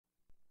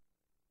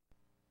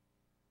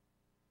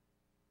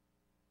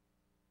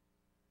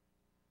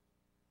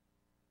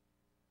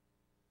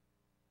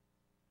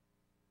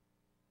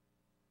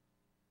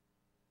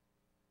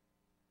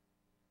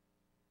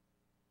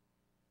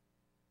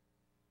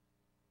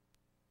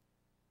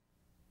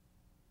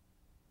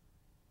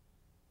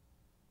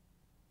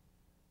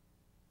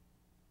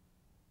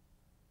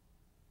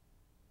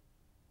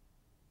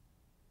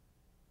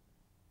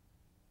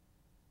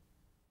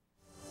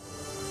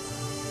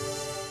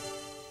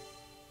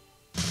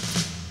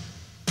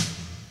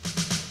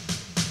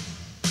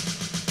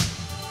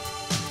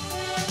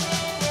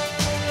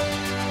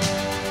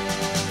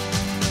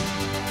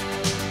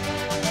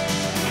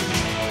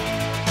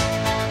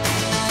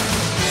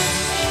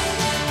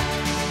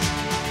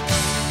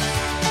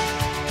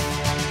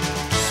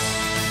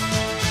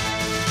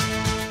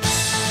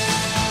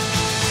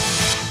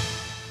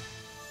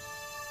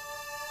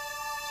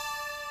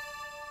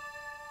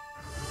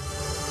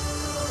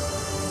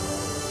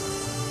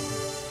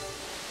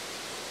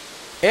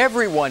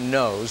Everyone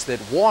knows that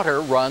water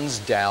runs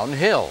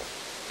downhill.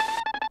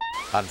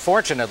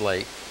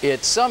 Unfortunately,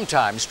 it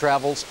sometimes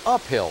travels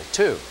uphill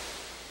too.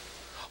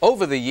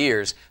 Over the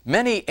years,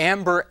 many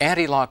amber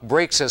anti-lock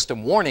brake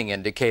system warning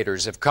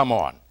indicators have come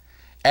on,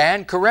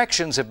 and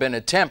corrections have been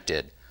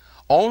attempted,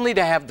 only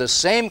to have the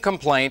same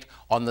complaint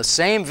on the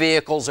same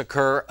vehicles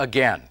occur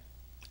again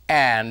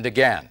and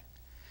again.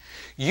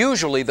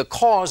 Usually the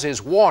cause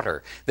is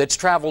water that's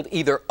traveled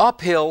either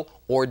uphill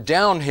or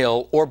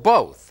downhill or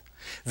both.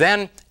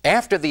 Then,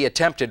 after the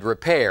attempted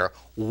repair,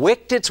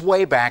 wicked its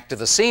way back to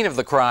the scene of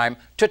the crime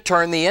to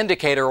turn the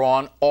indicator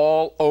on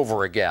all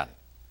over again.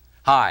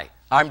 Hi,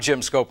 I'm Jim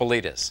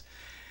Scopolitis.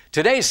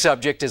 Today's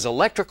subject is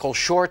electrical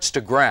shorts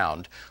to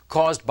ground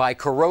caused by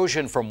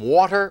corrosion from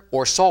water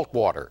or salt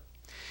water.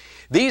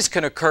 These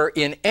can occur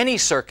in any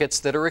circuits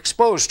that are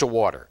exposed to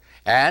water,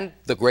 and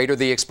the greater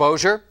the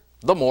exposure,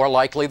 the more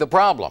likely the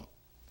problem.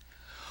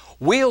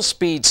 Wheel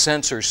speed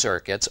sensor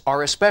circuits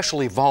are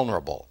especially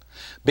vulnerable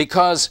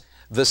because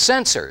the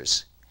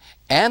sensors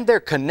and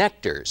their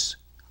connectors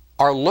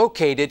are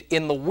located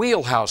in the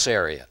wheelhouse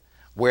area,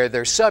 where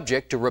they're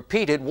subject to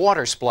repeated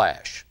water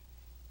splash.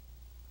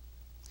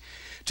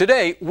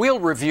 Today, we'll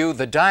review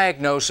the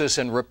diagnosis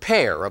and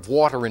repair of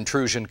water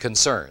intrusion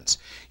concerns,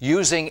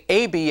 using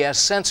ABS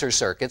sensor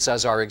circuits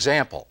as our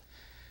example.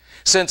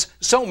 Since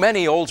so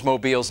many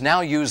Oldsmobiles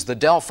now use the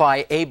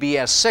Delphi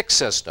ABS 6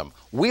 system,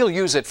 we'll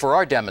use it for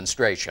our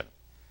demonstration.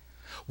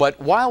 But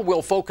while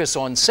we'll focus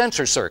on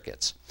sensor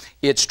circuits,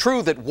 it's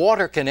true that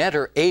water can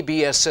enter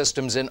ABS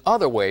systems in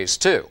other ways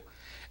too.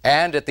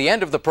 And at the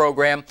end of the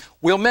program,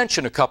 we'll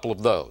mention a couple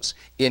of those,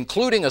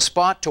 including a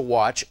spot to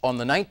watch on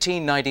the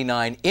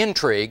 1999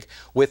 Intrigue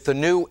with the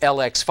new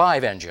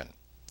LX5 engine.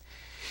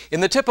 In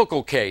the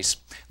typical case,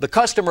 the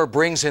customer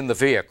brings in the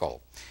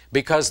vehicle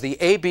because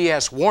the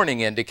ABS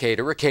warning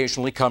indicator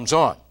occasionally comes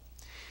on.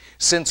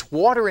 Since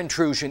water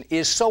intrusion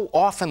is so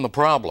often the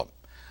problem,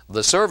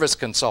 the service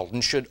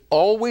consultant should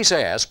always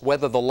ask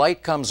whether the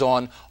light comes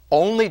on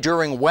only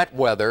during wet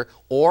weather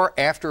or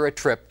after a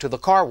trip to the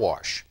car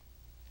wash.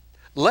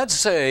 Let's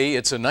say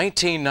it's a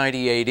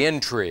 1998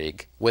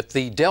 Intrigue with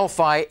the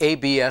Delphi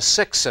ABS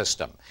 6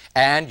 system,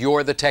 and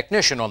you're the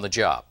technician on the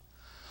job.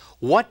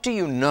 What do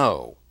you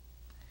know?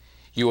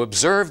 You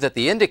observe that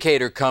the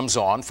indicator comes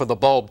on for the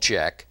bulb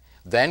check,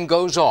 then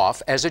goes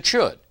off as it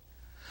should.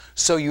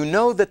 So you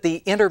know that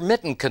the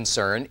intermittent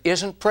concern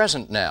isn't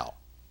present now.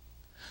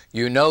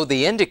 You know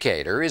the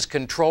indicator is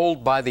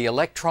controlled by the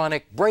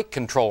electronic brake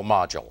control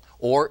module,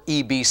 or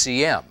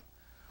EBCM,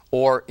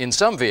 or in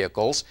some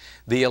vehicles,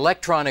 the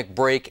electronic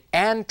brake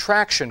and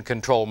traction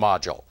control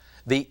module,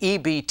 the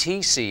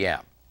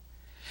EBTCM.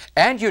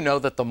 And you know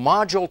that the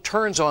module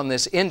turns on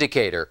this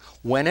indicator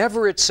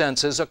whenever it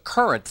senses a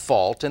current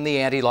fault in the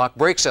anti-lock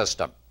brake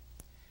system.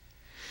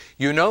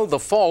 You know the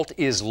fault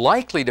is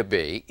likely to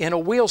be in a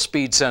wheel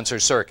speed sensor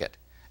circuit,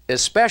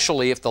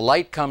 especially if the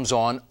light comes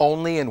on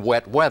only in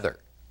wet weather.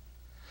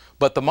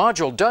 But the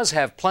module does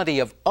have plenty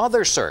of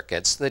other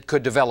circuits that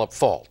could develop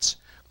faults,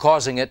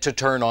 causing it to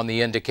turn on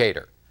the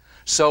indicator.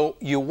 So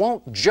you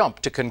won't jump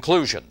to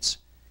conclusions.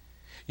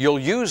 You'll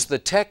use the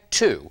Tech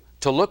 2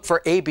 to look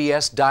for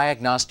ABS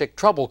diagnostic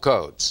trouble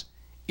codes,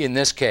 in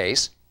this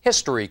case,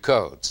 history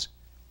codes.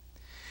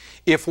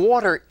 If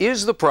water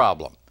is the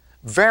problem,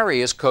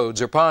 various codes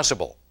are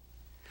possible.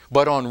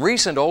 But on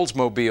recent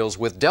Oldsmobiles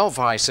with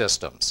Delphi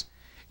systems,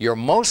 you're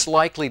most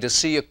likely to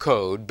see a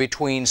code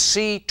between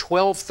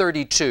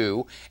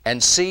C1232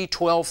 and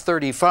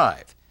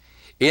C1235,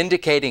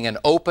 indicating an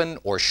open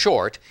or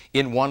short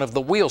in one of the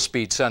wheel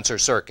speed sensor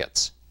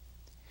circuits.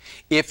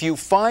 If you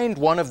find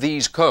one of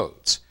these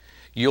codes,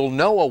 you'll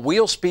know a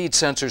wheel speed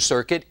sensor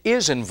circuit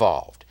is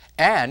involved,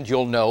 and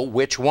you'll know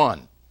which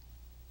one.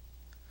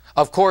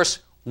 Of course,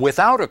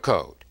 without a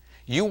code,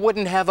 you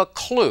wouldn't have a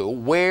clue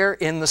where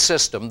in the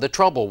system the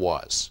trouble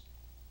was.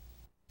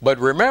 But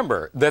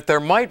remember that there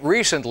might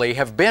recently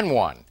have been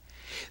one.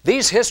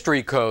 These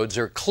history codes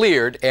are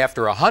cleared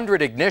after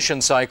 100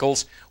 ignition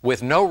cycles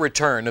with no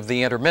return of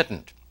the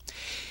intermittent.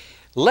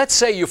 Let's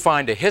say you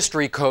find a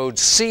history code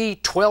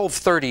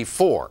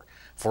C1234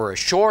 for a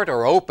short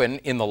or open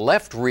in the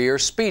left rear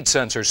speed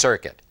sensor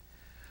circuit.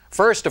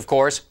 First, of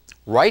course,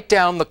 write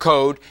down the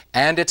code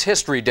and its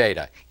history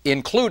data,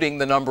 including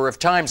the number of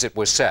times it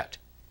was set.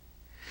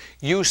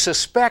 You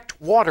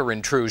suspect water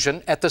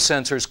intrusion at the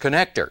sensor's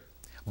connector,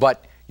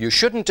 but you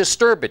shouldn't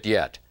disturb it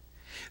yet.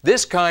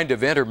 This kind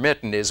of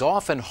intermittent is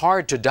often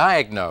hard to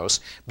diagnose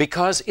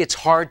because it's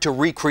hard to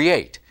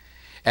recreate,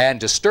 and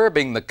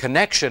disturbing the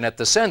connection at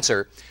the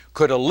sensor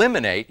could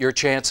eliminate your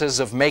chances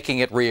of making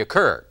it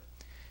reoccur.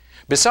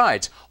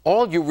 Besides,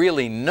 all you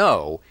really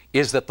know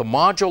is that the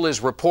module is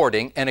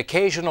reporting an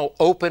occasional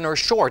open or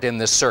short in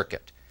this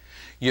circuit.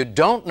 You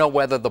don't know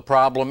whether the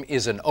problem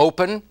is an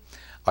open,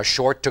 a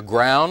short to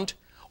ground,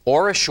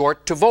 or a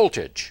short to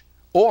voltage,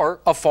 or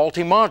a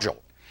faulty module.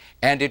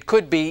 And it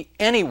could be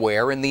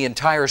anywhere in the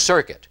entire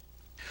circuit.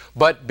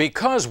 But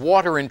because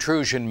water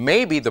intrusion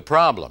may be the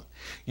problem,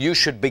 you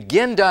should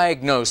begin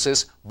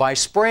diagnosis by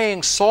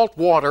spraying salt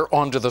water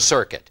onto the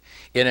circuit,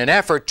 in an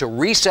effort to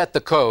reset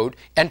the code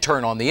and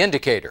turn on the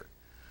indicator.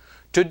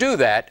 To do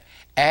that,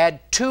 add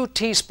 2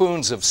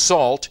 teaspoons of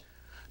salt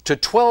to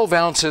 12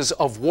 ounces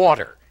of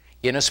water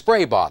in a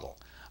spray bottle,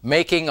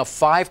 making a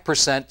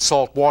 5%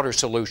 salt water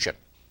solution.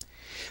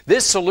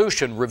 This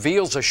solution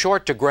reveals a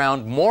short to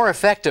ground more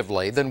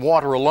effectively than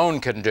water alone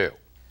can do.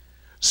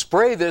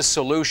 Spray this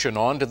solution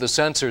onto the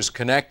sensor's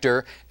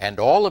connector and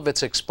all of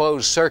its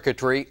exposed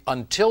circuitry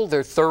until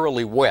they're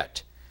thoroughly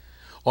wet.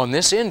 On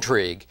this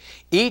intrigue,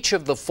 each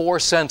of the 4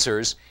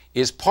 sensors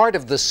is part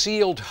of the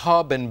sealed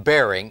hub and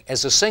bearing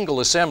as a single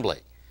assembly.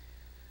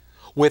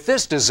 With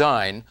this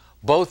design,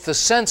 both the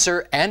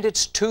sensor and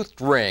its toothed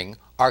ring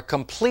are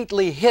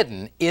completely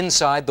hidden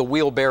inside the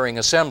wheel bearing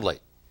assembly.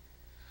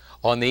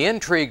 On the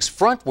Intrigue's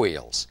front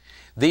wheels,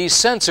 these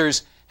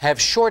sensors have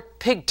short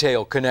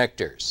pigtail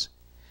connectors.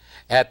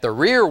 At the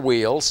rear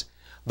wheels,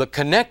 the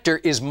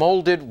connector is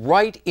molded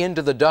right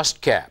into the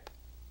dust cap.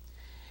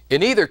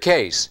 In either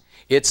case,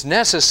 it's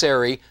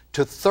necessary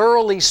to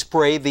thoroughly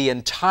spray the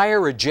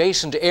entire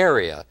adjacent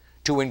area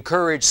to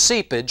encourage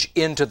seepage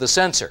into the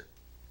sensor.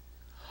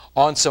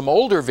 On some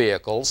older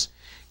vehicles,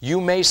 you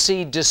may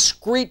see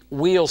discrete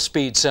wheel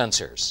speed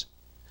sensors.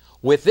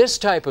 With this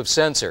type of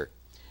sensor,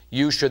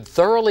 you should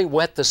thoroughly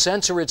wet the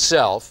sensor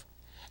itself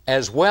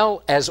as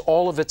well as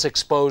all of its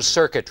exposed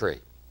circuitry.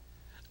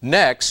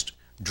 Next,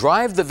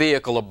 drive the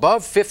vehicle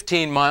above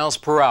 15 miles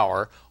per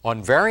hour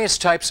on various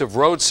types of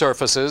road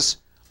surfaces,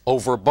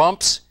 over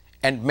bumps,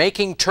 and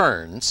making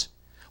turns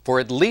for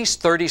at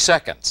least 30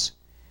 seconds.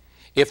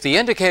 If the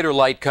indicator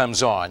light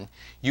comes on,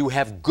 you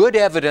have good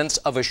evidence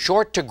of a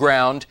short to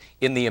ground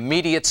in the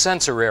immediate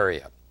sensor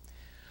area.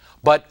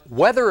 But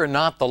whether or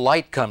not the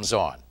light comes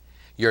on,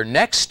 your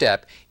next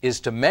step is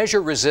to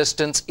measure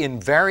resistance in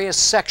various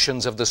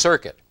sections of the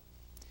circuit.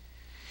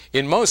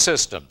 In most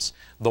systems,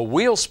 the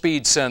wheel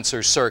speed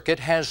sensor circuit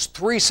has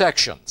 3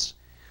 sections: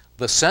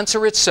 the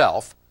sensor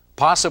itself,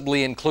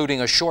 possibly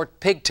including a short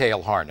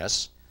pigtail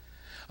harness,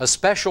 a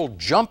special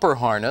jumper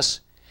harness,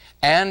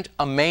 and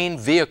a main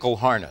vehicle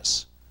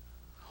harness.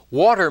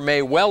 Water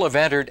may well have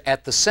entered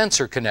at the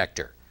sensor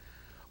connector,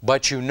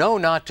 but you know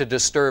not to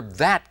disturb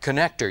that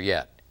connector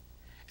yet.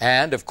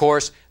 And, of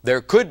course,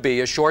 there could be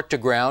a short to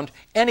ground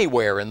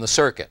anywhere in the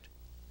circuit.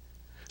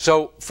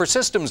 So, for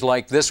systems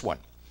like this one,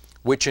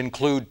 which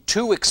include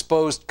 2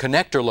 exposed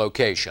connector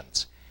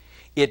locations,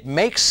 it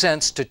makes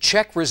sense to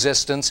check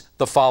resistance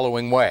the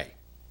following way.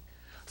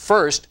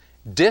 First,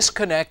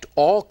 disconnect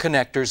all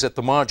connectors at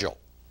the module.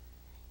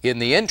 In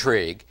the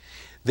Intrigue,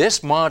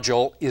 this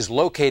module is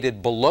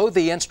located below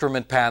the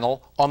instrument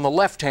panel on the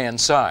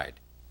left-hand side.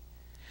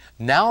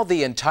 Now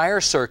the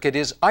entire circuit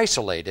is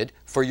isolated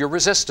for your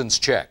resistance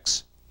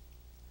checks.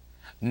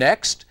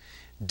 Next,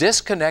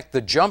 disconnect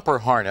the jumper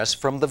harness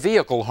from the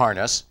vehicle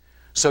harness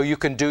so you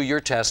can do your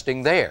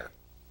testing there.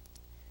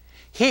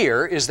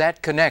 Here is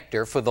that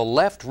connector for the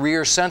left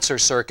rear sensor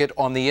circuit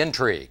on the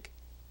Intrigue.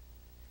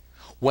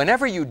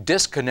 Whenever you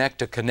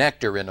disconnect a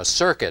connector in a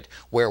circuit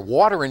where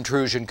water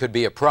intrusion could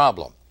be a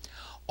problem,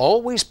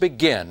 always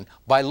begin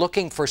by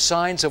looking for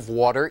signs of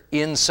water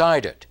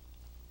inside it.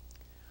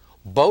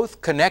 Both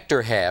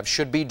connector halves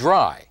should be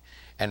dry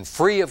and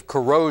free of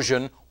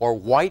corrosion or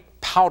white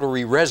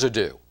powdery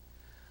residue.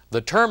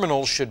 The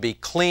terminals should be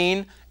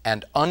clean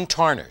and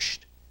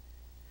untarnished.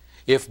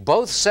 If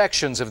both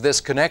sections of this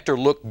connector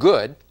look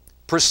good,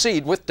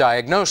 proceed with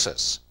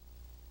diagnosis.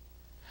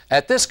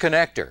 At this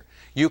connector,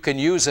 you can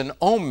use an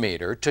ohm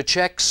meter to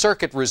check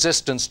circuit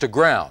resistance to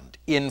ground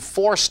in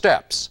 4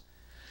 steps,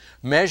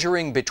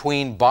 measuring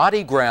between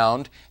body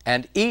ground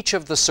and each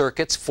of the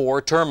circuit's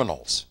 4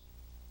 terminals.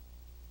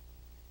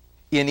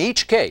 In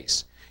each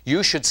case,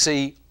 you should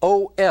see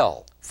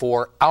OL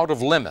for out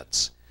of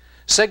limits,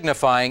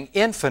 signifying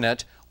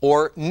infinite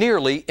or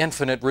nearly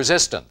infinite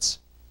resistance.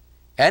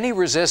 Any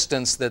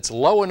resistance that's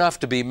low enough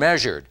to be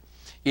measured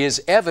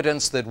is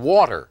evidence that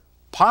water,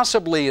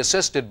 possibly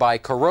assisted by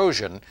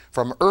corrosion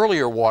from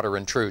earlier water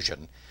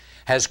intrusion,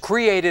 has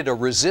created a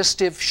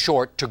resistive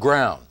short to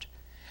ground.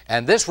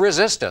 And this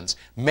resistance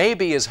may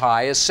be as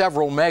high as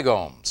several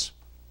megohms.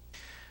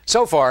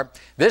 So far,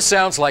 this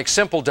sounds like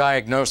simple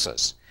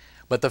diagnosis,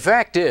 but the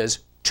fact is,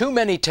 too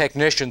many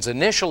technicians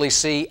initially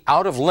see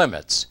out of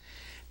limits,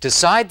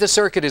 decide the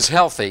circuit is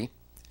healthy,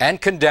 and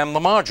condemn the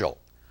module,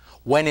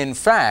 when in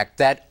fact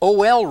that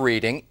OL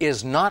reading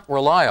is not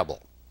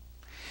reliable.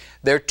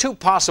 There are 2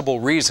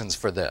 possible reasons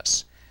for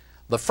this.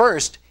 The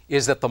first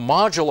is that the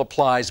module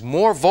applies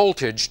more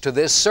voltage to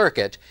this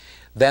circuit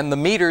than the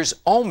meter's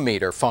ohm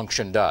meter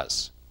function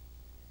does.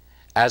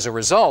 As a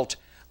result,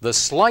 the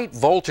slight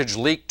voltage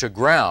leak to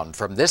ground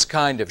from this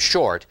kind of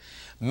short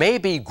may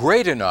be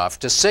great enough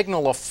to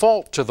signal a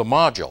fault to the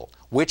module,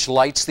 which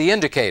lights the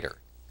indicator,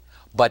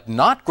 but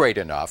not great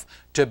enough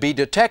to be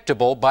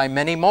detectable by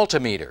many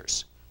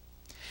multimeters.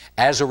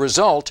 As a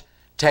result,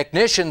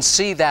 technicians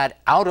see that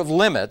out of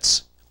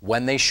limits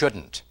when they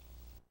shouldn't.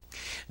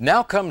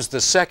 Now comes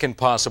the second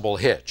possible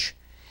hitch.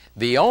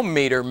 The ohm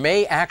meter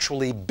may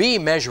actually be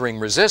measuring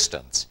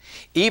resistance,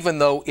 even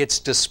though it's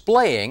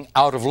displaying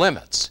out of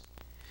limits.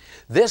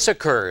 This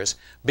occurs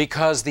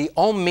because the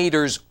ohm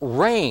meter's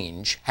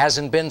range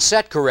hasn't been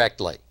set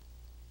correctly.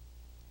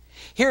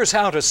 Here's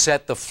how to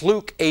set the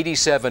Fluke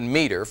 87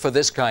 meter for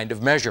this kind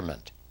of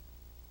measurement.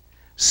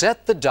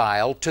 Set the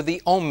dial to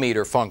the ohm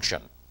meter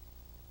function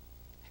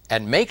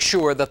and make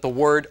sure that the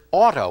word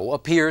Auto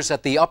appears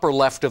at the upper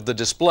left of the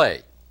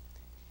display.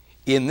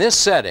 In this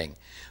setting,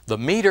 the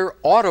meter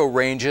auto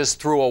ranges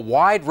through a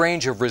wide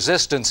range of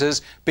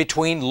resistances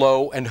between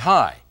low and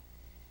high.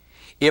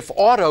 If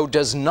Auto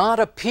does not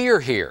appear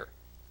here,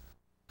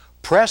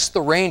 press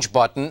the range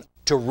button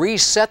to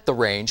reset the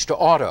range to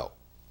Auto.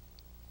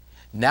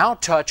 Now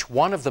touch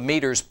one of the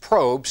meter's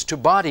probes to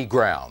body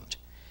ground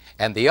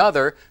and the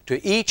other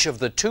to each of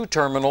the two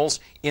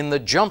terminals in the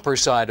jumper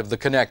side of the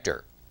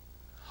connector.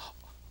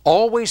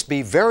 Always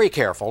be very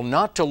careful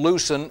not to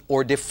loosen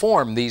or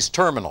deform these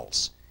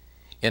terminals.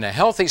 In a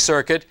healthy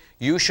circuit,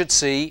 you should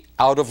see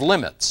out of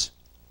limits.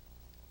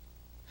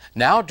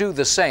 Now do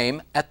the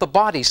same at the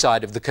body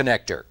side of the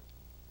connector.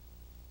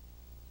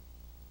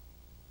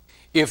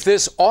 If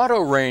this auto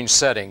range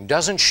setting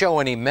doesn't show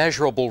any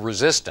measurable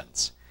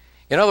resistance,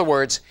 in other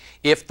words,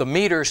 if the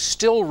meter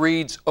still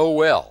reads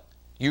OL,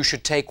 you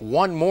should take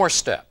one more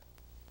step.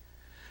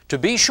 To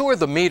be sure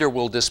the meter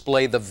will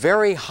display the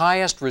very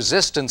highest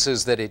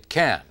resistances that it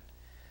can,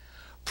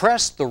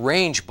 press the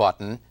range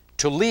button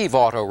to leave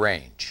auto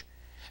range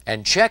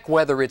and check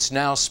whether it's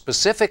now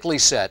specifically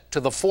set to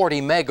the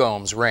 40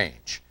 megohms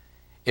range.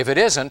 If it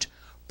isn't,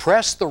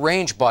 press the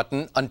range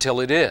button until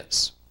it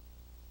is.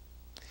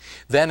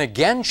 Then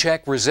again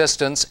check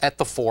resistance at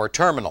the four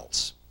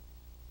terminals.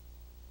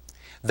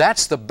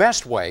 That's the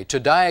best way to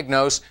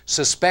diagnose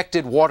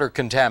suspected water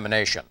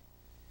contamination.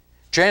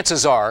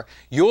 Chances are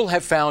you'll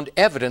have found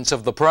evidence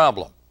of the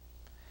problem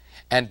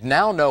and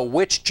now know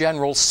which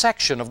general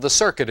section of the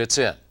circuit it's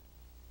in.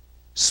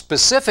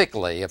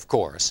 Specifically, of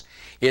course,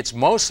 it's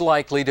most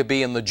likely to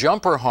be in the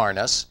jumper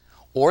harness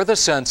or the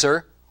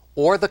sensor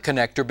or the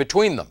connector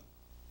between them.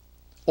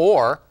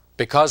 Or,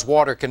 because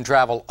water can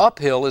travel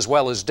uphill as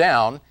well as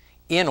down,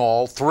 in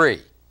all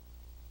three.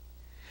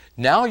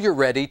 Now you're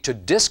ready to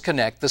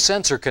disconnect the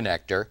sensor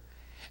connector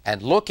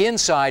and look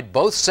inside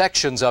both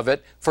sections of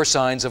it for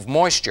signs of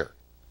moisture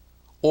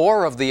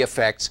or of the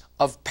effects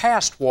of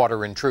past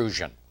water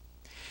intrusion.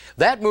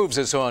 That moves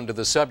us on to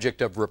the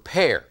subject of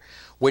repair,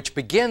 which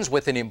begins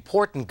with an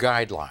important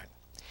guideline.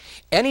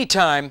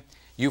 Anytime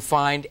you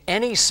find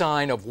any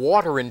sign of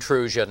water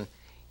intrusion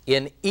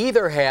in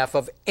either half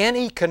of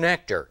any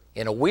connector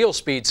in a wheel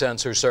speed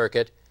sensor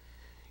circuit,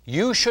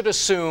 you should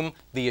assume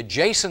the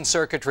adjacent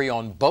circuitry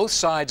on both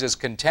sides is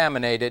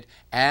contaminated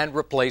and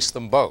replace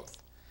them both.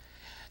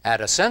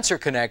 At a sensor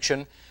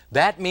connection,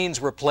 that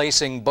means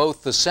replacing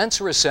both the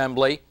sensor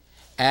assembly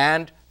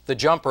and the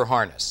jumper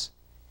harness.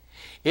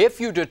 If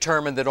you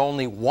determine that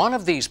only one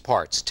of these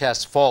parts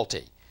tests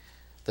faulty,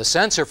 the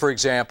sensor for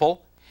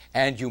example,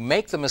 and you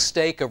make the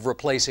mistake of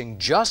replacing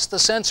just the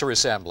sensor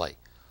assembly,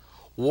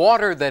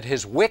 water that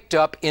has wicked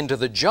up into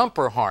the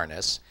jumper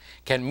harness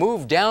can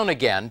move down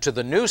again to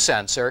the new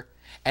sensor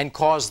and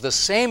cause the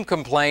same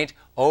complaint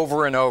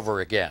over and over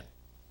again.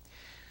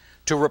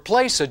 To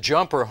replace a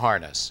jumper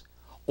harness,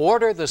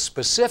 order the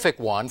specific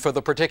one for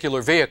the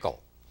particular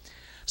vehicle.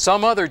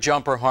 Some other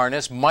jumper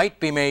harness might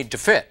be made to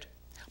fit,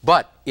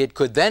 but it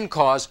could then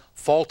cause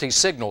faulty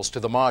signals to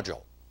the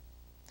module.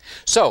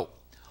 So,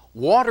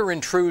 water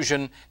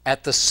intrusion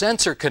at the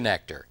sensor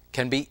connector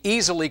can be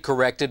easily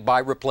corrected by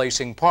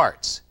replacing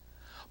parts.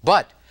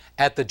 But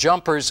at the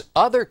jumper's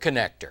other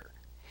connector,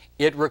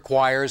 it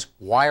requires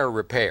wire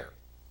repair.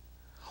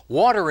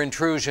 Water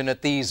intrusion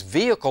at these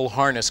vehicle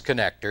harness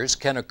connectors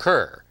can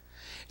occur,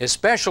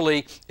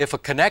 especially if a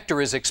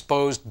connector is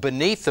exposed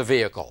beneath the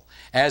vehicle,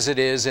 as it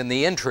is in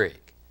the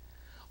Intrigue.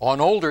 On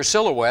older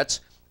silhouettes,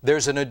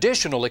 there's an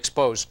additional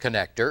exposed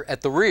connector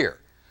at the rear,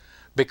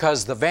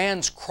 because the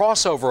van's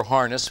crossover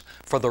harness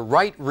for the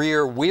right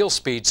rear wheel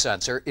speed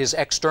sensor is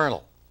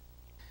external.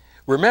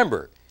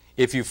 Remember,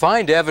 if you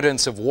find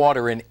evidence of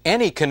water in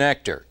any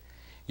connector,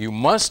 you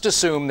must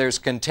assume there's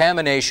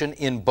contamination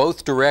in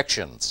both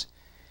directions.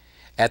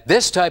 At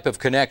this type of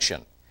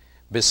connection,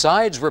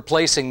 besides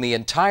replacing the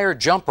entire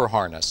jumper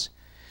harness,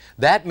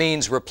 that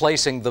means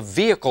replacing the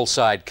vehicle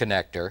side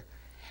connector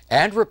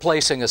and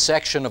replacing a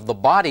section of the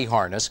body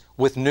harness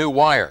with new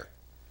wire.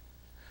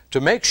 To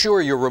make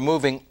sure you're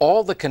removing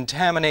all the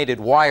contaminated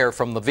wire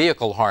from the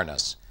vehicle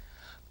harness,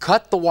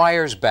 cut the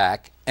wires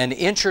back an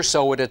inch or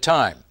so at a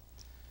time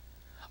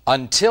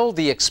until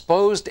the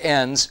exposed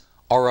ends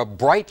are a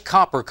bright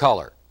copper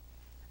color,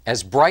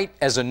 as bright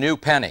as a new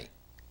penny.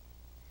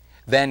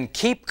 Then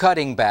keep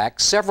cutting back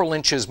several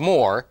inches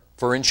more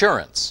for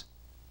insurance,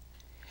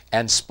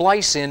 and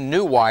splice in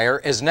new wire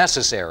as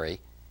necessary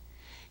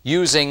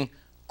using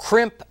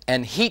crimp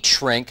and heat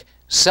shrink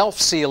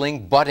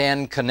self-sealing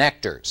butt-end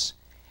connectors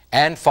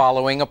and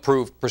following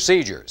approved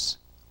procedures.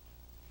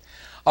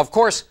 Of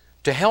course,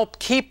 to help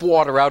keep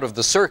water out of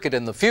the circuit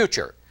in the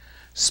future,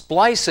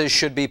 splices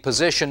should be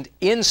positioned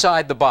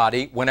inside the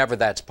body whenever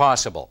that's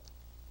possible.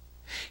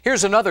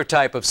 Here's another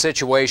type of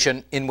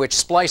situation in which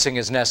splicing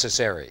is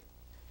necessary.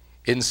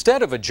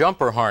 Instead of a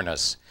jumper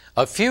harness,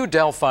 a few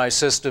Delphi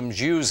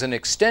systems use an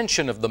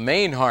extension of the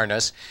main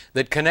harness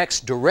that connects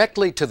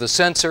directly to the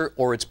sensor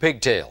or its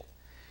pigtail.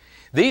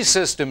 These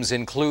systems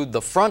include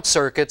the front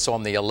circuits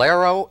on the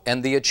Alero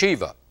and the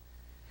Achieva.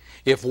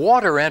 If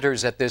water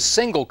enters at this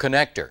single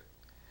connector,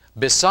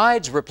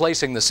 besides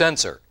replacing the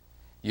sensor,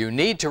 you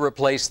need to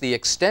replace the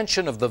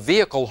extension of the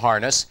vehicle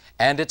harness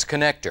and its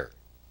connector.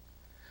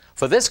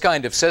 For this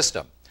kind of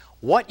system,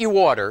 what you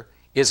order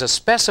is a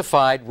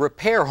specified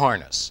repair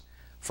harness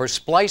for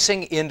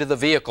splicing into the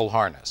vehicle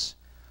harness.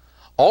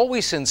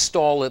 Always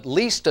install at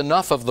least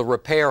enough of the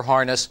repair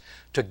harness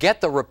to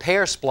get the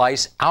repair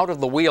splice out of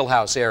the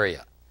wheelhouse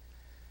area.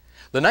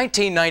 The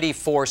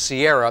 1994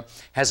 Sierra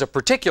has a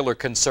particular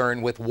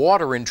concern with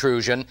water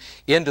intrusion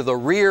into the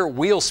rear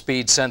wheel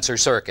speed sensor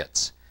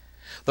circuits.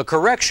 The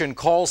correction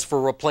calls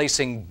for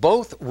replacing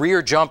both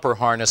rear jumper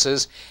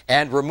harnesses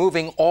and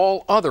removing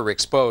all other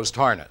exposed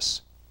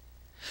harness.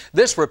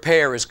 This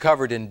repair is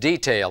covered in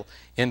detail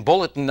in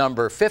bulletin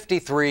number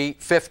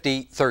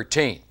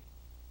 535013.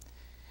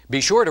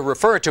 Be sure to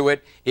refer to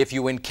it if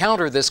you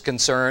encounter this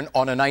concern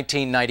on a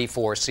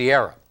 1994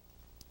 Sierra.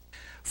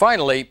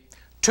 Finally,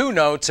 two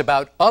notes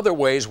about other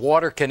ways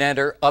water can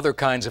enter other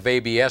kinds of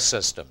ABS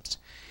systems.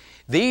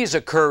 These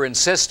occur in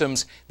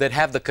systems that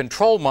have the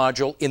control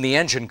module in the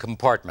engine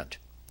compartment.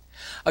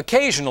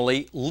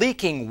 Occasionally,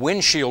 leaking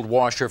windshield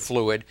washer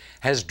fluid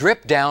has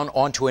dripped down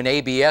onto an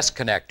ABS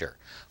connector,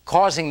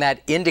 causing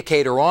that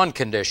indicator on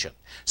condition,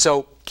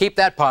 so keep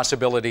that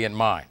possibility in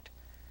mind.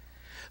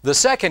 The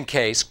second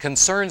case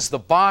concerns the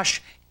Bosch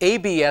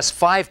ABS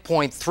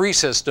 5.3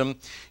 system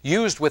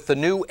used with the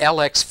new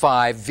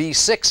LX5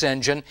 V6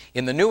 engine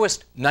in the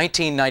newest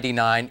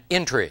 1999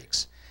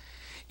 Intrigues.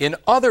 In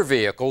other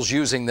vehicles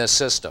using this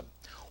system,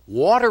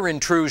 water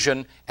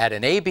intrusion at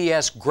an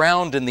ABS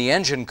ground in the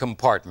engine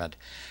compartment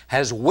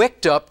has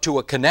wicked up to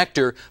a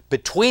connector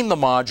between the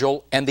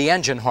module and the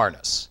engine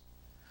harness.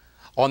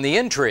 On the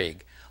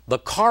Intrigue, the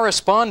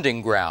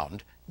corresponding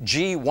ground,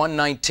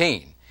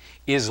 G119,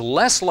 is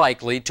less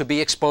likely to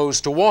be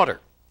exposed to water.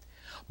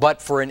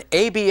 But for an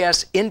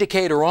ABS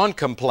indicator on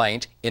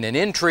complaint in an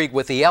Intrigue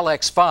with the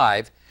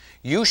LX5,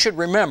 you should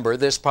remember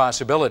this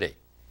possibility.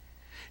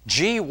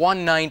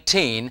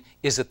 G119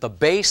 is at the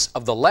base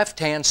of the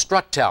left-hand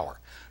strut tower,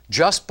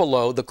 just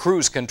below the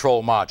cruise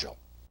control module.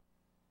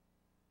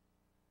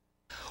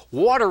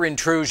 Water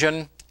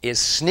intrusion is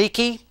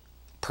sneaky,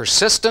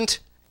 persistent,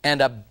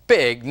 and a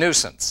big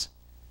nuisance.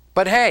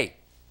 But hey,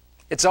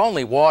 it's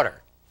only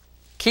water.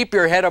 Keep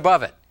your head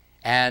above it,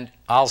 and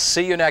I'll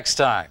see you next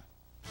time.